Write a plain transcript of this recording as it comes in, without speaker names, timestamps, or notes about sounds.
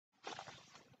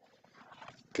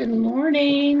Good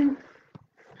morning.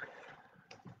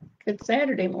 Good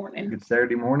Saturday morning. Good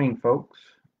Saturday morning, folks.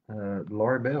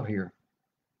 Laura Bell here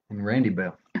and Randy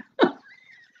Bell.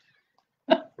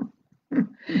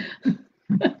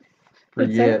 For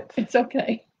yet It's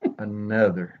okay.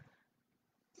 another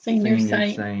Senior Senior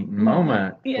Saint Saint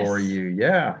moment. moment for Yes. you.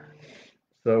 Yeah.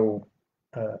 So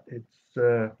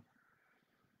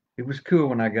it was cool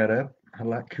when I got up. I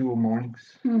like cool mornings.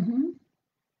 Mm-hmm.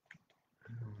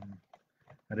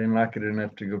 I didn't like it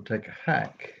enough to go take a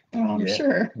hike. Oh, I'm yet,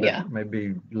 sure. but Yeah.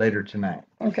 maybe later tonight.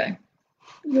 Okay.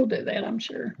 You'll do that, I'm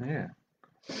sure. Yeah.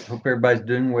 Hope everybody's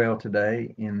doing well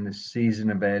today in this season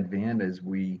of Advent as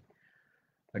we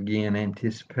again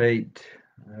anticipate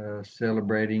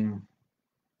celebrating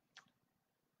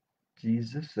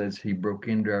Jesus as he broke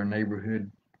into our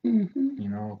neighborhood,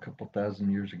 Mm-hmm. a couple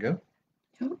thousand years ago.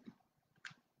 Yep.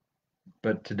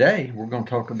 But today we're going to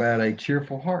talk about a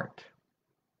cheerful heart.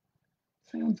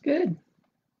 Sounds good.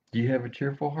 Do you have a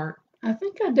cheerful heart? I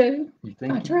think I do. You I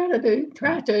think try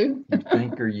to. you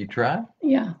think or you try?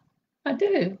 Yeah, I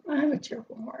do. I have a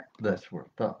cheerful heart. That's what I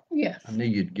thought. Yes. I knew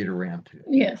you'd get around to it.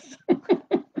 Yes.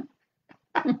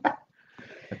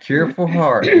 A cheerful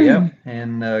heart. Yep.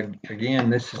 And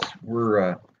again,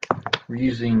 we're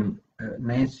using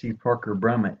Nancy Parker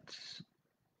Brummett's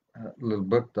little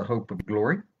book, The Hope of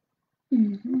Glory,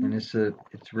 Mm-hmm. and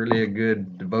it's really a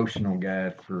good devotional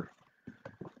guide for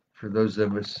those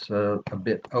of us a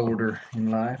bit older in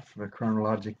life,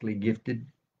 chronologically gifted,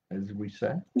 as we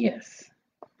say. Yes.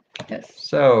 Yes.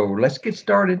 So let's get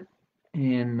started.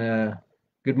 And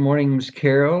good morning, Miss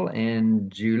Carol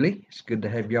and Julie. It's good to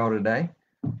have y'all today.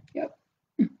 Yep.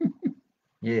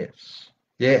 Yes.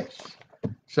 Yes.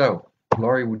 So,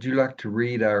 Laurie, would you like to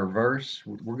read our verse?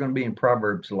 We're going to be in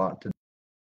Proverbs a lot today.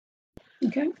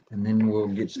 Okay. And then we'll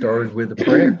get started with a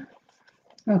prayer.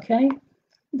 Okay.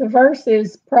 The verse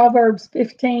is Proverbs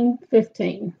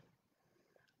 15:15.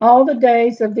 All the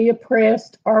days of the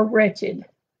oppressed are wretched,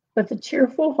 but the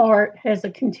cheerful heart has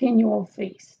a continual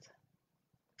feast.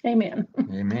 Amen.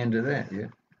 Amen to that, yeah.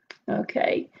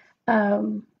 Okay.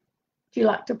 Would you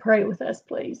like to pray with us,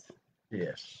 please?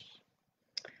 Yes.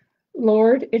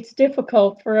 Lord, it's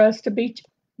difficult for us to be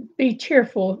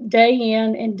cheerful day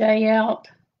in and day out,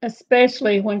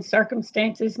 especially when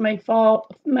circumstances may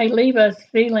leave us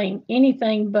feeling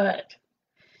anything but.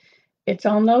 It's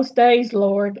on those days,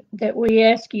 Lord, that we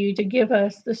ask you to give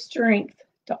us the strength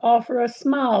to offer a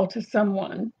smile to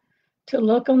someone, to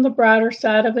look on the brighter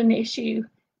side of an issue,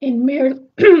 and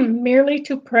merely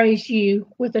to praise you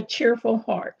with a cheerful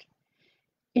heart.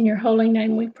 In your holy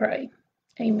name we pray.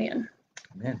 Amen.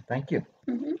 Amen. Thank you.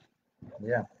 Mhm.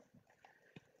 Yeah.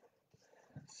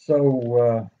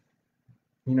 So,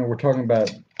 we're talking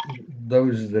about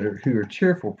those who are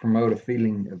cheerful promote a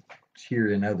feeling of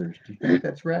cheer in others. Do you think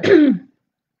that's right?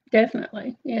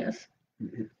 Definitely, yes.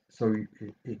 So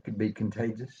it could be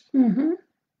contagious. Hmm.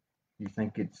 You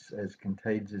think it's as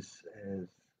contagious as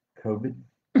COVID?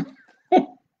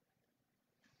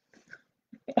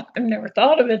 I've never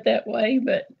thought of it that way,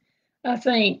 but I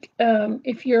think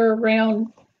if you're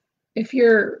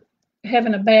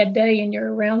having a bad day and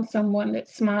you're around someone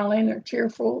that's smiling or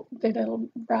cheerful, that it'll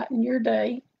brighten your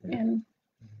day Yeah. and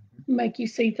make you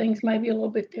see things maybe a little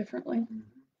bit differently.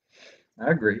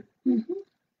 I agree. Hmm.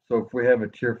 So if we have a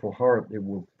cheerful heart, it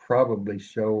will probably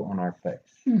show on our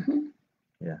face. Hmm.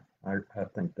 Yeah, I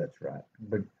think that's right.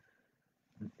 But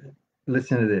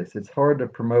listen to this. It's hard to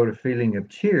promote a feeling of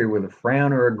cheer with a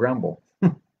frown or a grumble.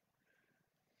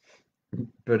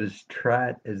 But as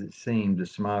trite as it seems, a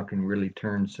smile can really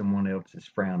turn someone else's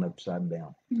frown upside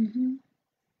down. Hmm.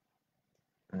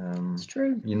 It's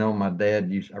true. My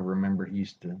dad I remember he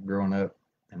used to, growing up,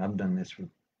 and I've done this with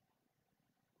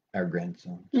our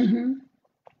grandsons. Hmm.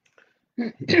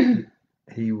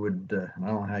 He would, I don't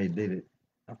know how he did it.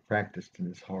 I practiced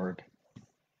this hard,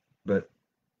 but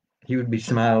he would be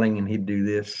smiling and he'd do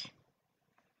this.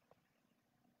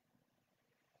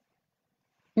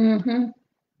 Hmm.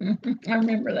 I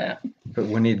remember that. But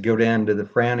when he'd go down to the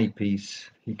frowny piece,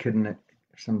 he couldn't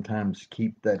sometimes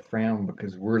keep that frown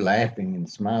because we're laughing and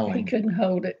He smiling. couldn't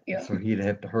hold it. Yeah. So he'd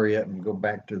have to hurry up and go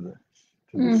back to the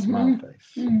smile Hmm.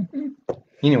 face. Hmm.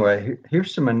 Anyway,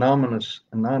 here's some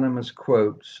anonymous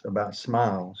quotes about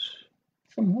smiles.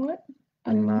 Some what?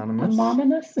 Anonymous.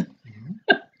 Anonymous?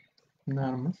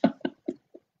 Anonymous.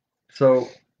 So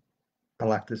I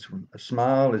like this one. A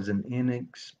smile is an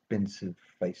inexpensive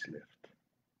facelift.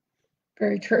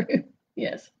 Very true.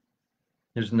 Yes.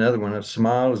 Here's another one. A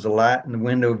smile is a light in the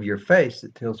window of your face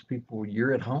that tells people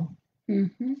you're at home. Hmm.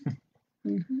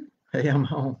 Hmm. Hey, I'm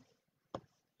home.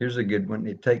 Here's a good one.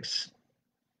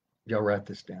 Y'all write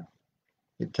this down.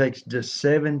 It takes just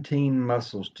 17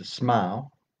 muscles to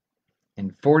smile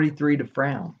and 43 to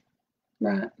frown.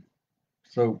 Right.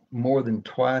 So more than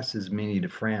twice as many to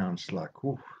frown. It's like,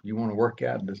 whew, you want to work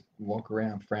out, just walk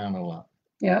around, frown a lot.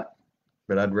 Yep.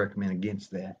 But I'd recommend against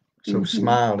that. So Mhm.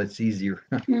 smile, it's easier.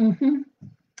 Mhm.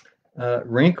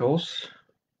 Wrinkles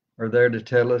are there to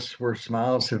tell us where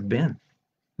smiles have been.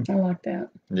 I like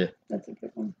that. Yeah. That's a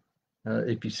good one.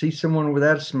 If you see someone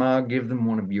without a smile, give them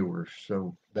one of yours.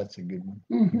 So that's a good one.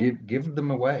 Mhm. Give them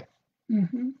away.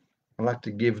 Mhm. I like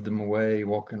to give them away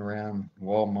walking around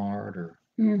Walmart or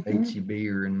Mhm. HEB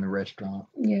or in the restaurant.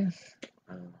 Yes.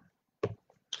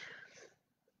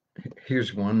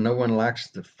 Here's one. No one likes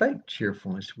the fake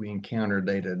cheerfulness we encounter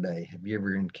day to day. Have you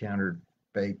ever encountered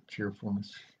fake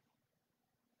cheerfulness?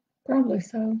 Probably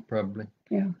so. Probably.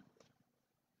 Yeah.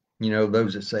 You know,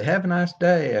 those that say, have a nice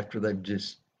day after they've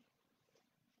just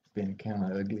been kind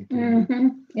of ugly to you.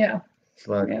 Mhm. Yeah. It's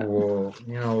like, Yeah. well,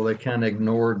 you know, they kind of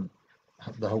ignored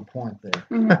the whole point there.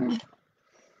 Mhm.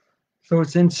 So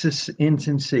it's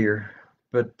insincere,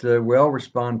 but we all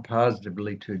respond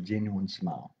positively to a genuine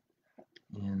smile.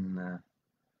 And,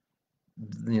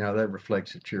 you know, that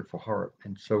reflects a cheerful heart.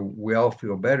 And so we all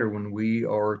feel better when we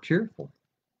are cheerful.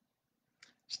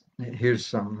 Here's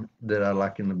something that I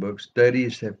like in the book.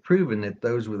 Studies have proven that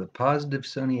those with a positive,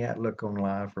 sunny outlook on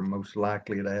life are most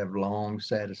likely to have long,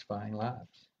 satisfying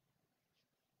lives.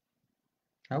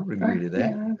 I would agree to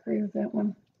that. Yeah, I agree with that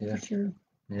one. Yeah. For sure.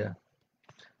 Yeah.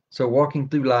 So walking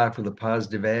through life with a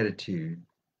positive attitude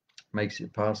makes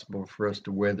it possible for us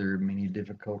to weather many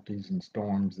difficulties and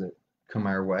storms that come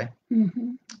our way.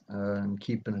 Mhm. And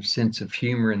keeping a sense of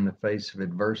humor in the face of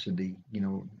adversity, you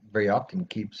know, very often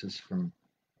keeps us from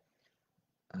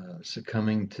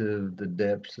succumbing to the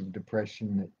depths of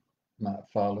depression that might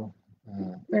follow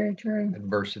Very true.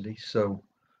 adversity. So,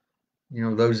 you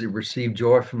know, those that receive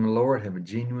joy from the Lord have a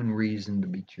genuine reason to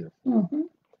be cheerful. Mhm.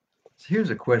 So here's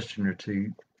a question or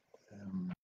two.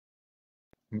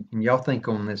 And y'all think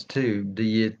on this too. Do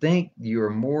you think you are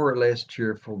more or less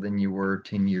cheerful than you were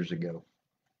 10 years ago?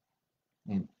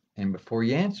 And before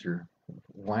you answer,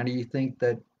 why do you think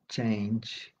that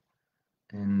change?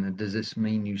 And does this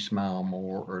mean you smile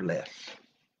more or less?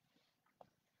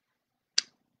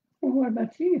 Well, what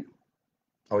about you?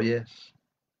 Oh, yes,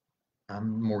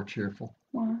 I'm more cheerful.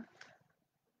 Why?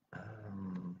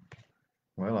 Um,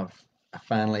 well, I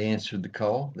finally answered the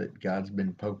call that God's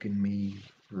been poking me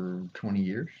for 20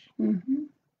 years. Mhm.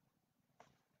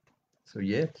 So,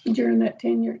 yes. During that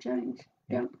 10-year change.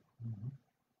 Yeah. Yeah.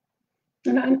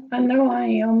 Mm-hmm. And I know I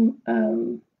am.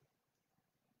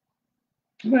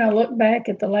 When I look back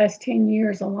at the last 10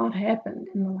 years, a lot happened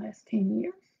in the last 10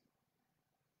 years.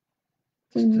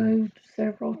 We moved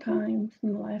several times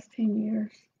in the last 10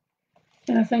 years.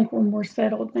 And I think we're more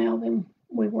settled now than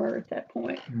we were at that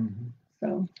point. Mm-hmm.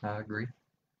 So I agree.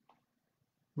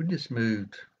 We just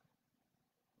moved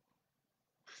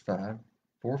 4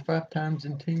 or 5 times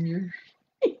in 10 years.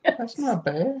 yes. That's not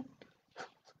bad.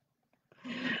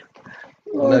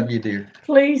 Lord, Love you, dear.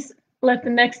 please let the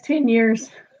next 10 years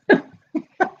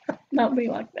not be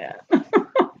like that.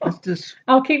 That's just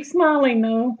I'll keep smiling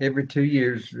though. every 2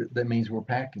 years. That means we're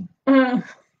packing.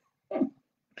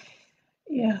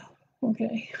 Yeah,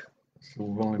 okay. So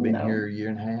we've only been No. here a year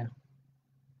and a half.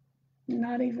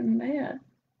 Not even that.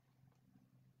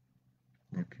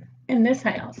 Okay. In this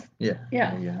house. Yeah.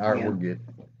 Yeah. All right, Yeah. we're good.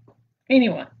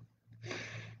 Anyway.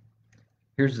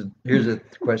 Here's a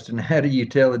question. How do you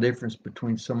tell the difference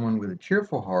between someone with a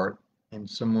cheerful heart and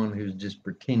someone who's just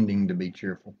pretending to be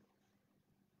cheerful?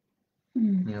 You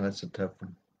know, that's a tough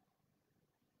one.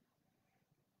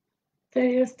 That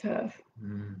is tough.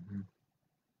 Mm-hmm.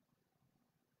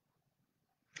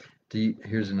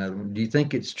 Here's another one. Do you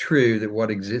think it's true that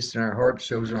what exists in our heart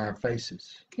shows on our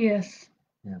faces? Yes.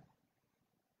 Yeah.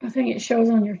 I think it shows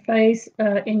on your face,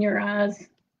 in your eyes.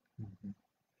 Mm-hmm.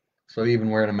 So even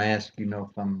wearing a mask, you know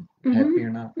if I'm happy or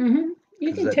not? Mm-hmm.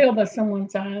 You can tell by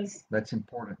someone's eyes. That's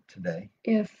important today.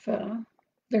 If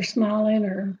they're smiling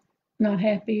or not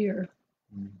happy or,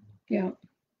 yeah,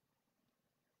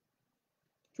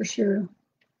 for sure.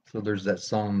 So there's that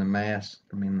song, The Mask.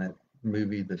 I mean, that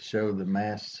movie, the show, The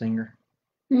Masked Singer.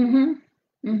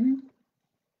 Mm-hmm. Mm-hmm.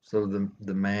 So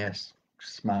the masked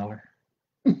smiler.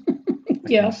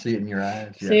 Yeah. You see it in your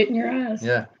eyes. See it in your eyes.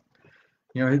 Yeah.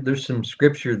 You know, there's some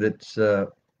scripture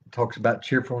that talks about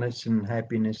cheerfulness and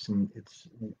happiness, and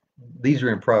these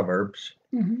are in Proverbs.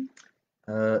 Mm-hmm.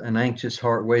 An anxious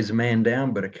heart weighs a man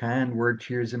down, but a kind word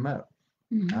cheers him up.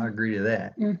 Mm-hmm. I agree to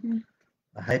that. Mm-hmm.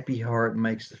 A happy heart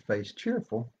makes the face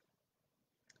cheerful,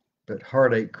 but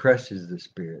heartache crushes the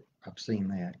spirit. I've seen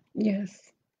that.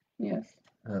 Yes. Yes.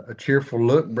 A cheerful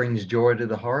look brings joy to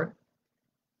the heart.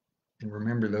 And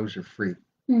remember, those are free.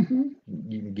 Mm-hmm.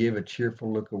 You can give a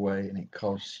cheerful look away and it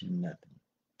costs you nothing.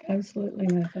 Absolutely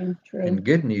nothing. True. And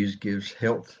good news gives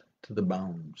health to the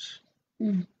bones.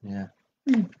 Mm. Yeah.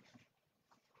 Mm.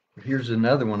 Here's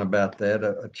another one about that.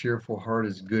 A cheerful heart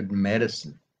is good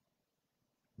medicine,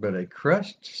 but a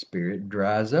crushed spirit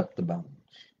dries up the bones.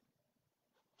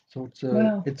 So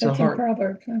Wow, it's a that's in heart,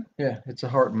 Proverbs, huh? yeah, it's a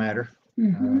heart matter.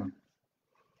 Mm-hmm.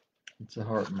 It's a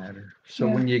heart matter. So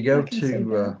Yeah, when you I go can see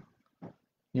that.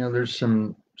 to, there's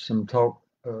some talk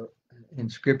in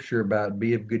Scripture about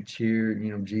be of good cheer.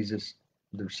 Jesus.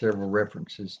 There's several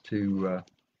references to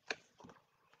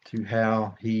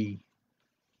how he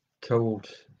told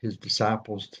his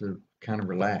disciples to kind of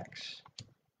relax.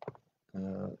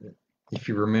 Uh, if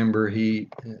you remember, he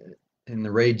in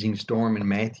the raging storm in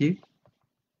Matthew,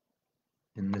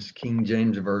 in this King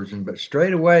James version, but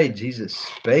straightway Jesus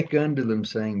spake unto them,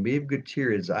 saying, "Be of good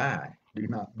cheer, as I. Do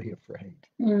not be afraid."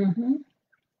 Mm-hmm.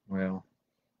 Well,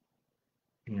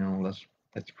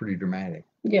 that's pretty dramatic.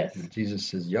 Yes, Jesus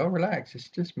says, "Y'all relax. It's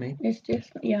just me." it's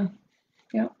just, yeah,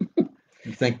 yeah.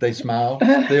 You think they smile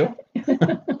still?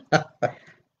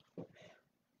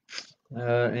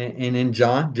 And in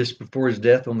John, just before his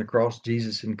death on the cross,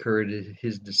 Jesus encouraged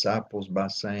his disciples by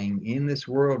saying, "In this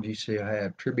world you shall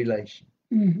have tribulation,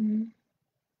 Mm-hmm.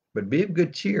 but be of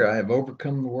good cheer. I have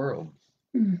overcome the world."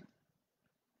 Mm.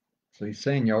 So he's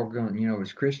saying, y'all going,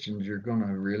 as Christians, you're going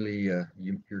to really,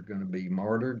 you're going to be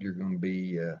martyred, you're going to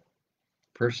be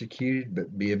persecuted,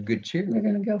 but be of good cheer, We're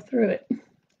going to go through it.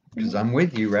 because I'm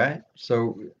with you, right?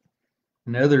 So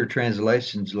in other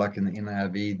translations, like in the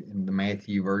NIV, in the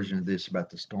Matthew version of this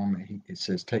about the storm, it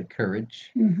says, "Take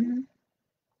courage." Mm-hmm.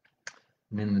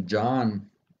 And in the John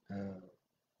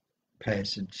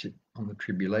passage on the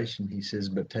tribulation, he says,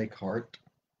 "But take heart."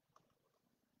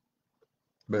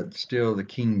 But still, the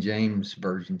King James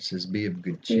version says, "Be of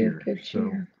good Be of cheer." good So,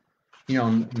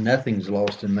 cheer. nothing's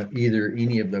lost in either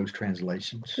any of those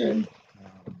translations. True.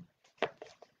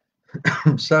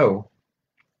 So,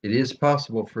 it is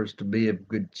possible for us to be of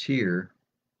good cheer,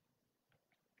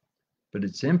 but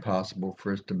it's impossible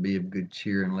for us to be of good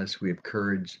cheer unless we have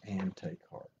courage and take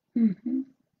heart. Mm-hmm.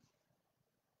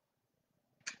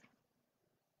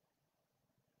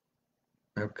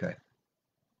 Okay.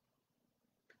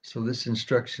 So this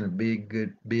instruction of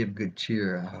be of good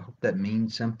cheer, I hope that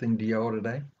means something to y'all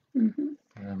today.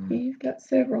 Mm-hmm. You've got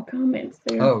several comments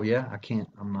there. Oh yeah,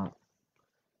 I'm not.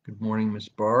 Good morning, Miss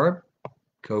Barb.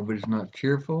 COVID is not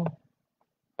cheerful.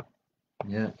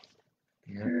 Yeah,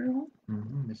 yeah. Carol.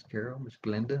 Miss Carol, Miss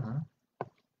Glenda,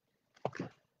 huh?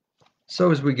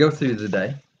 So as we go through the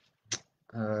day,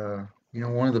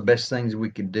 one of the best things we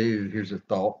could do, here's a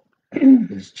thought,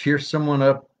 is cheer someone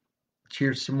up.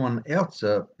 Cheer someone else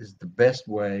up is the best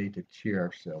way to cheer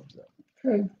ourselves up.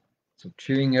 True. So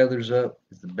cheering others up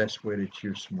is the best way to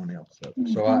cheer someone else up.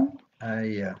 Mm-hmm.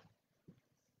 So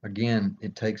again,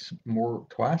 it takes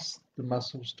twice the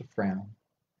muscles to frown.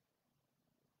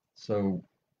 So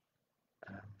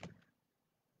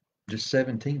just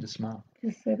 17 to smile.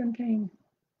 Just 17.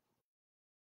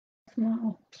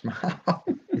 Smile. Smile.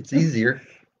 It's easier.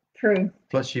 True.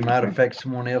 Plus, you might affect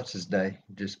someone else's day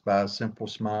just by a simple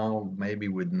smile, maybe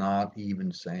with not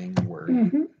even saying a word.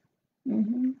 Mm-hmm.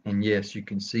 Mm-hmm. And yes, you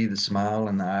can see the smile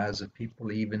in the eyes of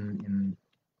people, even in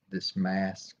this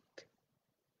masked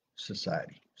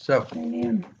society. So,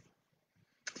 Amen.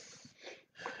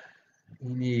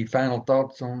 any final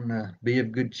thoughts on be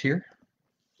of good cheer?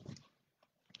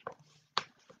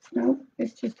 No,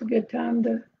 it's just a good time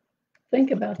to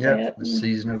think about that. The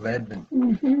season of Advent.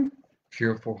 Mm-hmm.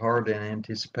 Cheerful heart in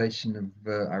anticipation of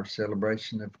our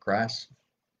celebration of Christ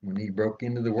when he broke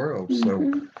into the world. Mm-hmm.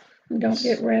 So, And don't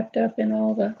get wrapped up in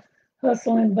all the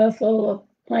hustle and bustle of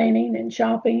planning and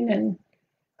shopping and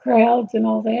crowds and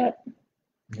all that.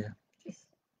 Yeah. Just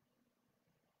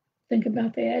think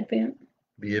about the Advent.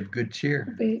 Be of good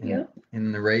cheer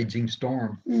in the raging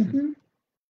storm. Mm-hmm.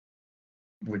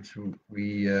 Which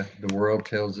the world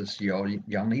tells us y'all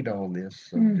need all this,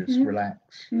 so just Mm-hmm. relax.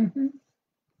 Mm-hmm.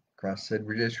 Christ said,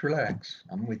 "We just relax.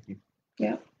 I'm with you."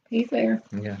 Yeah, he's there.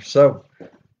 Yeah. So,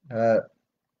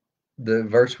 the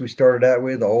verse we started out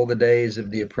with: "All the days of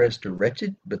the oppressed are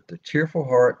wretched, but the cheerful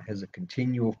heart has a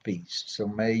continual feast." So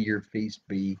may your feast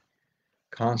be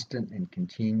constant and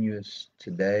continuous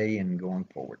today and going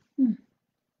forward. Mm.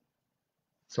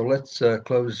 So let's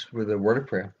close with a word of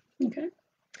prayer. Okay.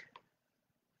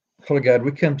 Holy God,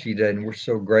 we come to you today and we're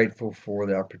so grateful for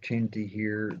the opportunity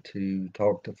here to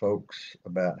talk to folks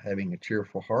about having a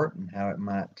cheerful heart and how it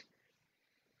might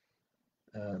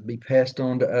be passed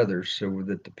on to others so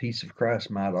that the peace of Christ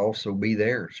might also be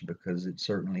theirs, because it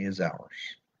certainly is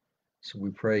ours. So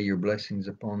we pray your blessings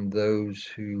upon those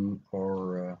who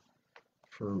are,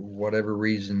 for whatever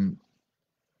reason,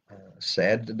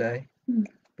 sad today. Mm.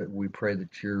 But we pray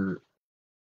that your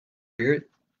spirit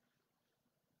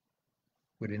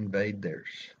would invade theirs.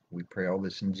 We pray all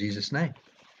this in Jesus' name.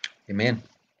 Amen.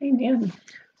 Amen.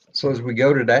 So as we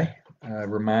go today,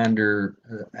 reminder,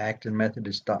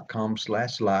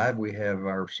 actonmethodist.com/live. We have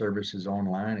our services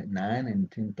online at 9 and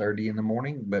 10:30 in the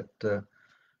morning, but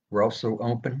we're also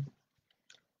open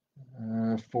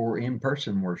for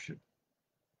in-person worship.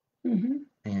 Hmm.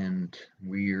 And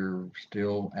we're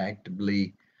still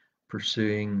actively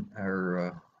pursuing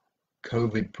our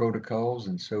COVID protocols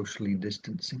and socially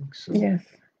distancing. So Yes.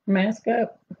 Mask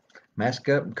up. mask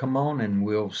up and come on, and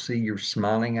we'll see your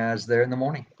smiling eyes there in the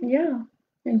morning. Yeah.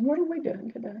 And what are we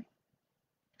doing today?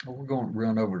 Well, we're going to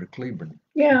run over to Cleveland.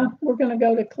 Yeah, we're going to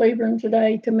go to Cleveland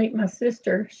today to meet my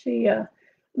sister. She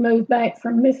moved back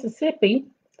from Mississippi,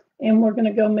 and we're going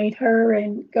to go meet her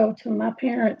and go to my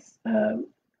parents'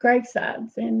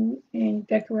 gravesides and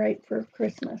decorate for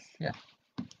Christmas. Yeah.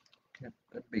 Yep,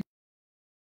 that'd be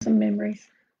Some memories.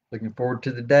 looking forward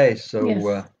to the day. So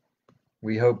Yes.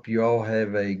 we hope you all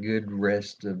have a good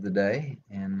rest of the day,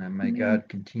 and may Amen. God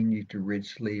continue to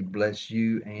richly bless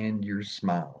you and your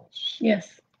smiles.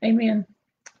 Yes. Amen.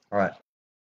 All right.